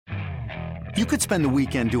You could spend the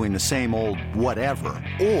weekend doing the same old whatever,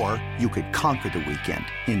 or you could conquer the weekend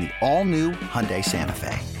in the all-new Hyundai Santa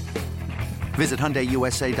Fe. Visit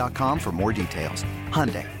HyundaiUSA.com for more details.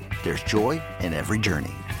 Hyundai, there's joy in every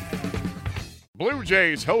journey. Blue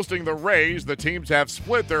Jays hosting the Rays. The teams have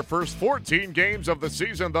split their first 14 games of the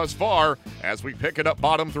season thus far as we pick it up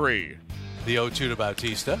bottom three. The 0-2 to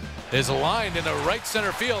Bautista is aligned into right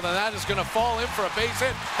center field, and that is going to fall in for a base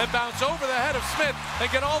hit and bounce over the head of Smith and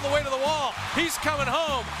get all the way to the wall. He's coming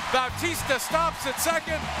home. Bautista stops at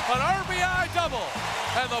second, an RBI double,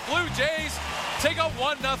 and the Blue Jays take a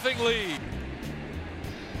 1-0 lead.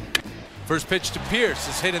 First pitch to Pierce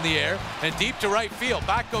is hit in the air and deep to right field.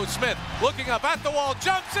 Back goes Smith, looking up at the wall,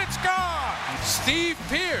 jumps, it's gone! Steve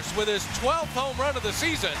Pierce with his 12th home run of the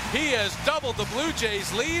season. He has doubled the Blue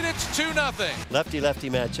Jays lead. It's 2-0. Lefty-lefty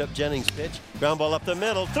matchup. Jennings pitch. Ground ball up the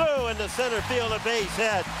middle. Through into center field. A base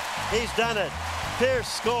hit. He's done it. Pierce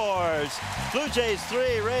scores. Blue Jays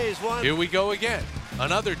 3, Rays 1. Here we go again.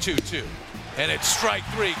 Another 2-2. And it's strike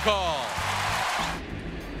 3 call.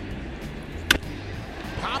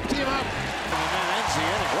 Popped him up. And that ends the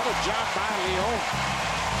inning. What a job by Leon.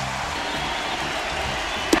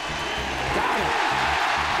 Got it.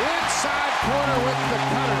 Inside corner with the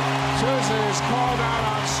cutter. Souza is called out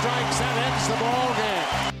on strikes. That ends the ball game.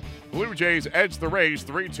 Blue Jays edge the Rays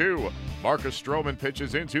 3-2. Marcus Stroman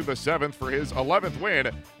pitches into the 7th for his 11th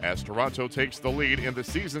win as Toronto takes the lead in the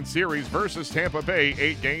season series versus Tampa Bay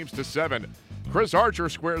 8-7. Chris Archer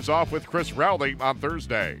squares off with Chris Rowley on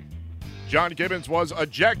Thursday. John Gibbons was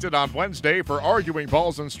ejected on Wednesday for arguing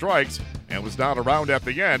balls and strikes and was not around at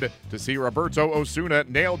the end to see Roberto Osuna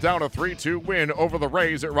nail down a 3-2 win over the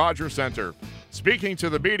Rays at Rogers Center. Speaking to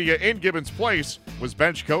the media in Gibbons' place was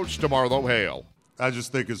bench coach DeMarlo Hale. I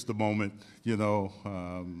just think it's the moment, and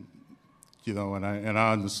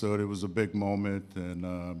I understood it was a big moment,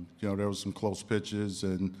 and there were some close pitches,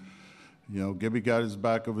 and Gibby got his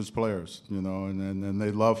back of his players, and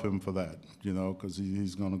they love him for that, because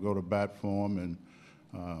he's going to go to bat for them, and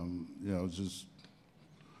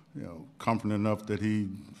comforting enough that he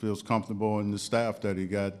feels comfortable in the staff that he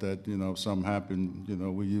got. That if something happened,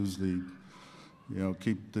 we usually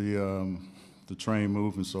keep the train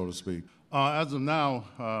moving, so to speak. As of now,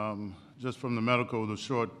 just from the medical, the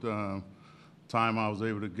short time I was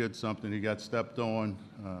able to get something, he got stepped on.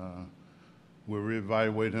 We'll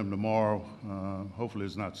reevaluate him tomorrow. Hopefully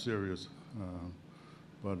it's not serious.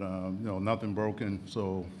 But nothing broken,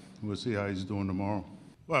 so we'll see how he's doing tomorrow.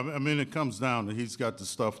 Well, I mean, it comes down to he's got the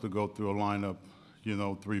stuff to go through a lineup,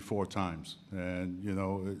 3-4 times. And,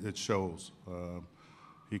 it shows.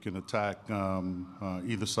 He can attack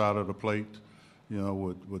either side of the plate,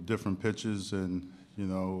 with different pitches. And,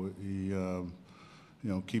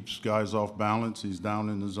 he keeps guys off balance. He's down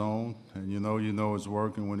in the zone, and it's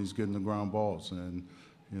working when he's getting the ground balls. And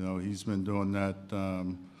he's been doing that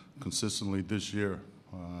consistently this year.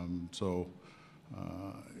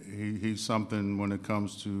 He's something when it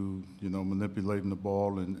comes to manipulating the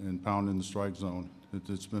ball and pounding the strike zone.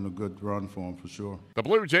 It's been a good run for him for sure. The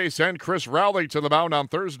Blue Jays send Chris Rowley to the mound on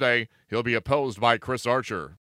Thursday. He'll be opposed by Chris Archer.